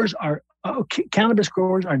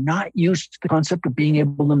growers are not used to the concept of being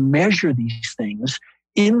able to measure these things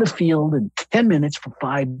in the field in 10 minutes for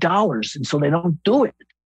 $5, and so they don't do it.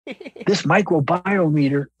 This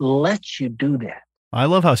microbiometer lets you do that. I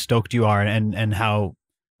love how stoked you are and how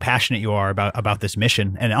passionate you are about this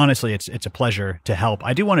mission. And honestly, it's a pleasure to help.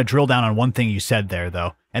 I do want to drill down on one thing you said there,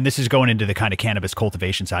 though, and this is going into the kind of cannabis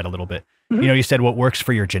cultivation side a little bit. Mm-hmm. You said what works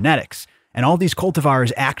for your genetics. And all these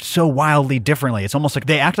cultivars act so wildly differently. It's almost like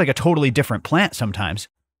they act like a totally different plant sometimes.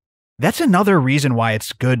 That's another reason why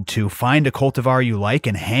it's good to find a cultivar you like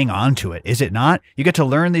and hang on to it, is it not? You get to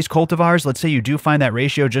learn these cultivars. Let's say you do find that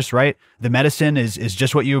ratio just right. The medicine is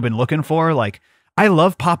just what you've been looking for. Like, I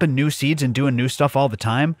love popping new seeds and doing new stuff all the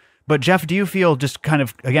time. But Jeff, do you feel, just kind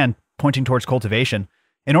of, again, pointing towards cultivation,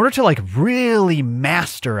 in order to really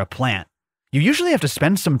master a plant, you usually have to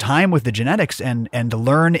spend some time with the genetics and to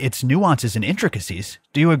learn its nuances and intricacies.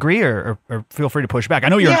 Do you agree, or feel free to push back? I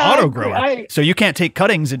know you're an auto grower, so you can't take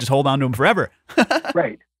cuttings and just hold on to them forever.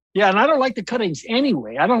 Right. Yeah, and I don't like the cuttings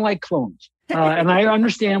anyway. I don't like clones. And I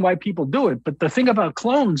understand why people do it. But the thing about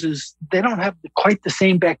clones is they don't have quite the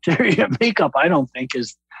same bacteria makeup, I don't think,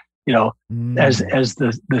 as the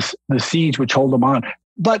seeds which hold them on.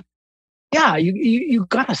 But yeah, you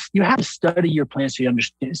have to study your plants so you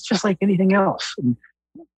understand. It's just like anything else. And,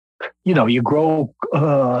 you grow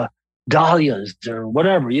dahlias or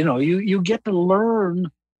whatever. You get to learn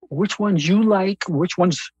which ones you like, which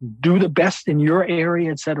ones do the best in your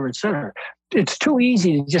area, et cetera, et cetera. It's too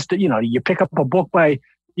easy to just you pick up a book by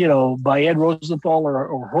Ed Rosenthal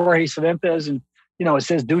or Jorge Cervantes, and it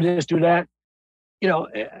says do this, do that.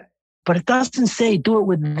 But it doesn't say do it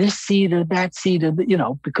with this seed or that seed,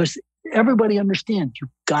 because everybody understands you've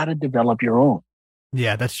got to develop your own.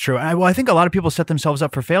 Yeah, that's true. I think a lot of people set themselves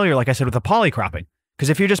up for failure, like I said, with the polycropping. Because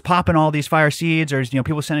if you're just popping all these fire seeds, or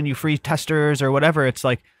people sending you free testers or whatever, it's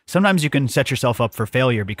like sometimes you can set yourself up for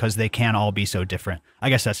failure because they can all be so different. I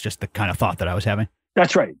guess that's just the kind of thought that I was having.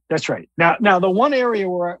 That's right. That's right. Now the one area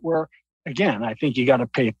where again, I think you got to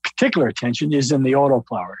pay particular attention is in the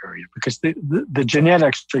autoflower area, because the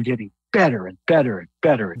genetics are getting better and better and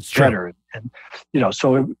better and better. And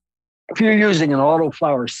so if you're using an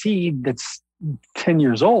autoflower seed that's 10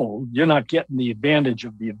 years old, you're not getting the advantage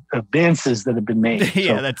of the advances that have been made.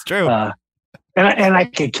 Yeah, so, that's true. And I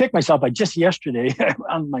can kick myself. Just yesterday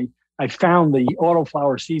I found the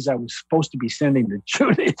autoflower seeds I was supposed to be sending to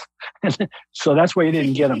Judith. So that's why you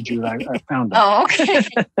didn't get them, Judith. I found them. Oh, okay.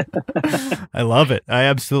 I love it. I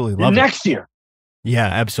absolutely love it. Next year. Yeah,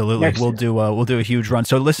 absolutely. We'll do a huge run.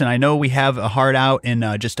 So listen, I know we have a hard out in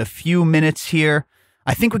just a few minutes here.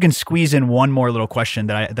 I think we can squeeze in one more little question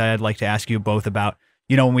that I'd like to ask you both about.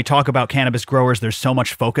 When we talk about cannabis growers, there's so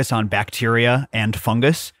much focus on bacteria and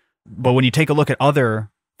fungus. But when you take a look at other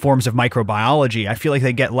forms of microbiology, I feel like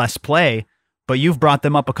they get less play, but you've brought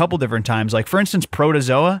them up a couple different times. Like, for instance,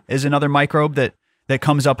 protozoa is another microbe that that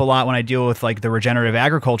comes up a lot when I deal with like the regenerative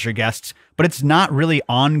agriculture guests, but it's not really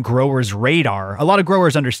on growers' radar. A lot of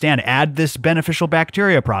growers understand, add this beneficial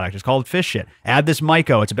bacteria product. It's called fish shit. Add this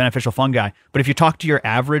myco. It's a beneficial fungi. But if you talk to your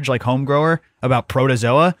average like home grower about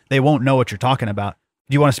protozoa, they won't know what you're talking about.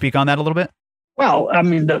 Do you want to speak on that a little bit? Well, I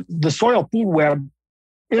mean, the soil food web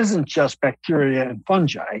isn't just bacteria and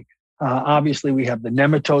fungi. Obviously, we have the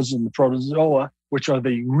nematodes and the protozoa, which are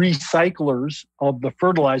the recyclers of the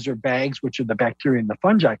fertilizer bags, which are the bacteria and the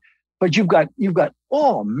fungi. But you've got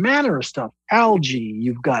all manner of stuff, algae.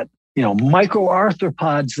 You've got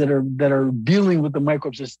microarthropods that are dealing with the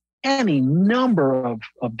microbes. There's any number of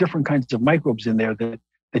different kinds of microbes in there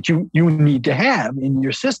that you need to have in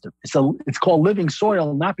your system. It's called living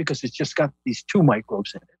soil, not because it's just got these two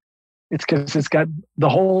microbes in it. It's because it's got the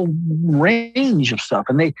whole range of stuff,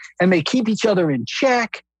 and they keep each other in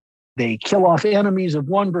check. They kill off enemies of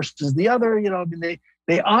one versus the other.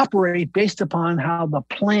 They operate based upon how the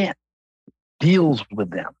plant deals with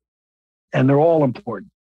them, and they're all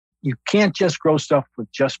important. You can't just grow stuff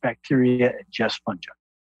with just bacteria and just fungi.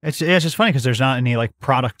 It's just funny because there's not any like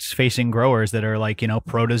products facing growers that are like,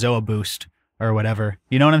 protozoa boost or whatever.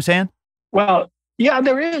 You know what I'm saying? Well, yeah,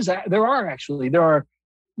 there are,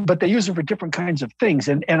 but they use them for different kinds of things.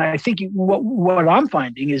 And I think what I'm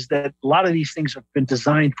finding is that a lot of these things have been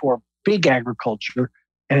designed for big agriculture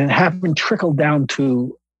and haven't trickled down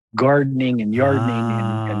to gardening and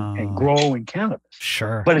gardening and growing cannabis.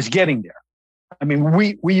 Sure. But it's getting there. I mean,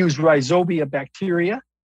 we use Rhizophagy bacteria.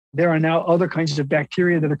 There are now other kinds of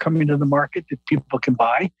bacteria that are coming to the market that people can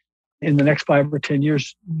buy. In the next 5 or 10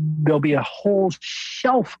 years, there'll be a whole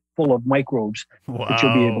shelf full of microbes that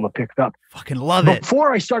you'll be able to pick up. Fucking love it.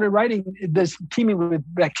 Before I started writing this teaming with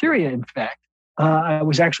bacteria, in fact, I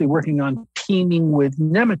was actually working on teaming with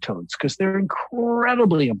nematodes because they're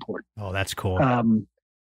incredibly important. Oh, that's cool.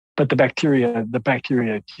 But the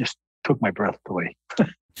bacteria just took my breath away.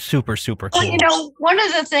 Super, super cool. Well, one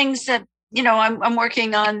of the things that, I'm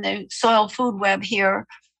working on the soil food web here,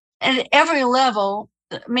 and at every level,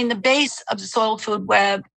 the base of the soil food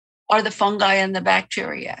web are the fungi and the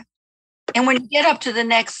bacteria. And when you get up to the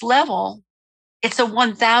next level, it's a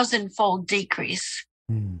 1,000-fold decrease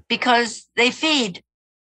because they feed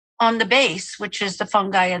on the base, which is the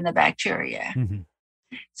fungi and the bacteria. Mm-hmm.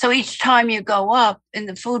 So each time you go up in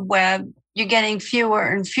the food web, you're getting fewer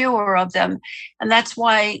and fewer of them. And that's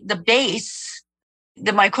why the base,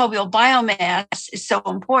 the microbial biomass, is so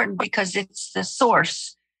important because it's the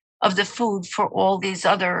source of the food for all these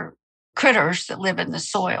other critters that live in the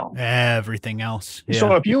soil. Everything else. Yeah.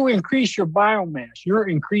 So if you increase your biomass, you're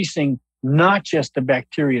increasing not just the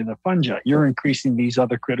bacteria and the fungi, you're increasing these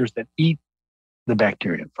other critters that eat the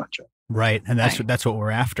bacteria and fungi. Right. And that's what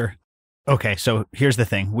we're after. Okay, so here's the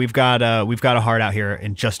thing. We've got a heart out here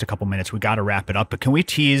in just a couple minutes. We got to wrap it up, but can we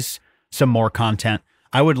tease some more content?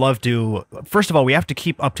 I would love to. First of all, we have to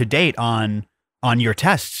keep up to date on your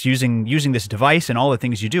tests using this device and all the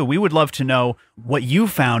things you do. We would love to know what you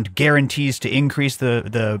found guarantees to increase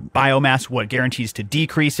the biomass, what guarantees to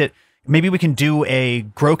decrease it. Maybe we can do a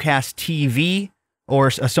growcast TV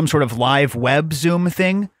or some sort of live web Zoom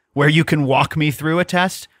thing where you can walk me through a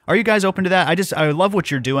test. Are you guys open to that? I love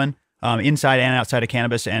what you're doing. Inside and outside of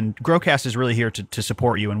cannabis, and Growcast is really here to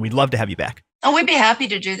support you, and we'd love to have you back. Oh, we'd be happy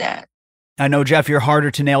to do that. I know, Jeff, you're harder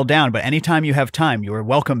to nail down, but anytime you have time, you are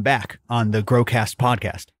welcome back on the Growcast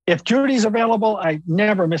podcast. If Judy's available, I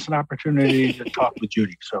never miss an opportunity to talk with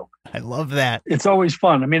Judy. So I love that. It's always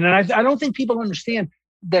fun. I mean, and I don't think people understand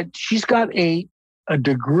that she's got a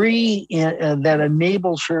degree that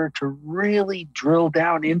enables her to really drill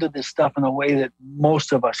down into this stuff in a way that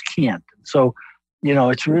most of us can't. And so,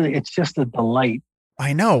 it's just a delight.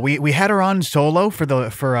 I know. We had her on solo for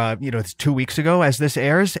it's 2 weeks ago as this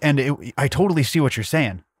airs, and I totally see what you're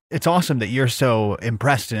saying. It's awesome that you're so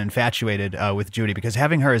impressed and infatuated with Judy, because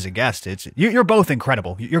having her as a guest, you're both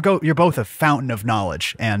incredible. You're both a fountain of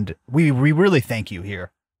knowledge, and we really thank you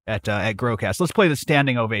here at Growcast. Let's play the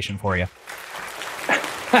standing ovation for you.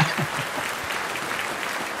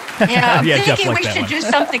 Yeah, I'm thinking we should do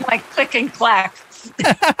something like click and clack.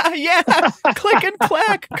 Yeah, click and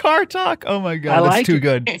clack, car talk. Oh my God, that's too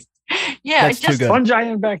good. Yeah, that's just too good. Fungi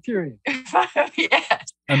and bacteria. Yeah.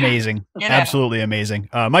 Amazing. Absolutely amazing.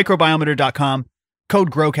 Microbiometer.com,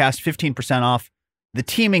 code GROWCAST, 15% off. The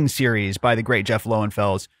teaming series by the great Jeff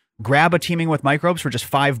Lowenfels. Grab a teaming with microbes for just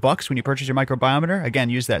 $5 when you purchase your microbiometer.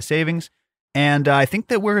 Again, use that savings. And I think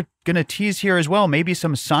that we're going to tease here as well, maybe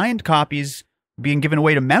some signed copies being given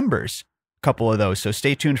away to members. Couple of those, so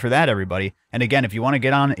stay tuned for that, everybody. And again, if you want to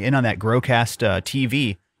get in on that Growcast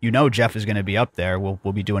TV, Jeff is going to be up there. We'll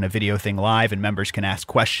be doing a video thing live, and members can ask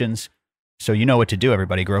questions. So you know what to do,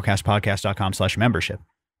 everybody. growcastpodcast.com/membership.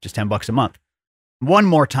 Just $10 a month. One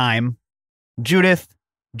more time, Judith,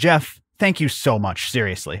 Jeff, thank you so much.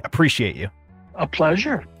 Seriously. Appreciate you. A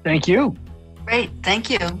pleasure. Thank you. Great. Thank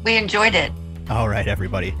you. We enjoyed it. All right,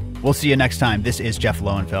 everybody. We'll see you next time. This is Jeff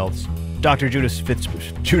Lowenfels, Dr. Judith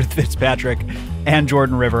Fitzpatrick, and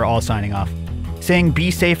Jordan River all signing off. Saying be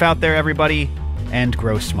safe out there, everybody, and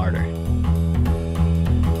grow smarter.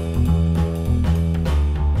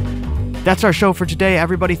 That's our show for today,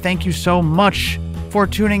 everybody. Thank you so much for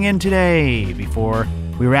tuning in today. Before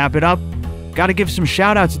we wrap it up, got to give some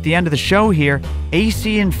shout outs at the end of the show here.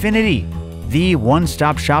 AC Infinity, the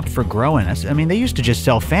one-stop shop for growing. They used to just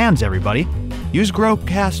sell fans, everybody. Use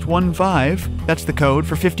growcast15, that's the code,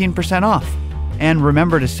 for 15% off. And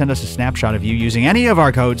remember to send us a snapshot of you using any of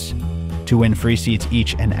our codes to win free seats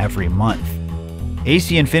each and every month.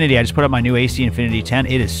 AC Infinity, I just put up my new AC Infinity tent.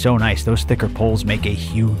 It is so nice. Those thicker poles make a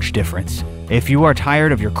huge difference. If you are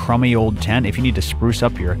tired of your crummy old tent, if you need to spruce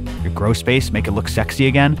up your grow space, make it look sexy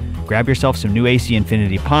again, grab yourself some new AC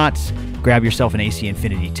Infinity pots, grab yourself an AC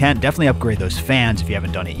Infinity tent. Definitely upgrade those fans if you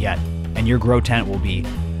haven't done it yet. And your grow tent will be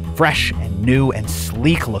fresh and new and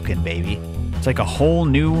sleek looking, baby. It's like a whole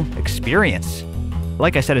new experience.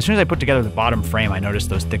 Like I said, as soon as I put together the bottom frame, I noticed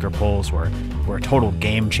those thicker poles were a total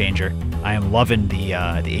game changer. I am loving the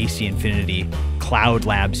AC Infinity Cloud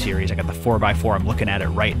Lab series. I got the 4x4. I'm looking at it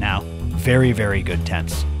right now. Very, very good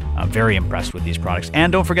tents. I'm very impressed with these products.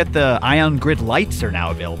 And don't forget the Ion Grid lights are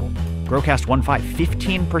now available. Growcast15,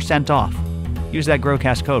 15% off. Use that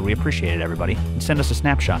Growcast code. We appreciate it, everybody. And send us a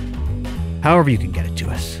snapshot. However you can get it to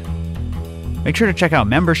us. Make sure to check out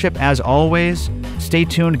membership as always. Stay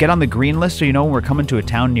tuned. Get on the green list so you know when we're coming to a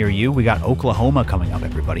town near you. We got Oklahoma coming up,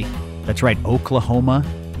 everybody. That's right, Oklahoma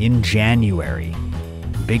in January.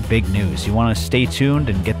 Big, big news. You want to stay tuned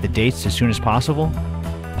and get the dates as soon as possible?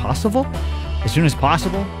 As soon as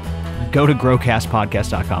possible? Go to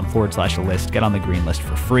growcastpodcast.com/list. Get on the green list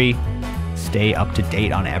for free. Stay up to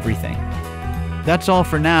date on everything. That's all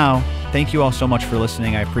for now. Thank you all so much for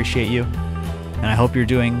listening. I appreciate you. And I hope you're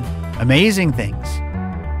doing amazing things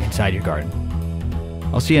inside your garden.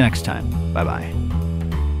 I'll see you next time. Bye-bye.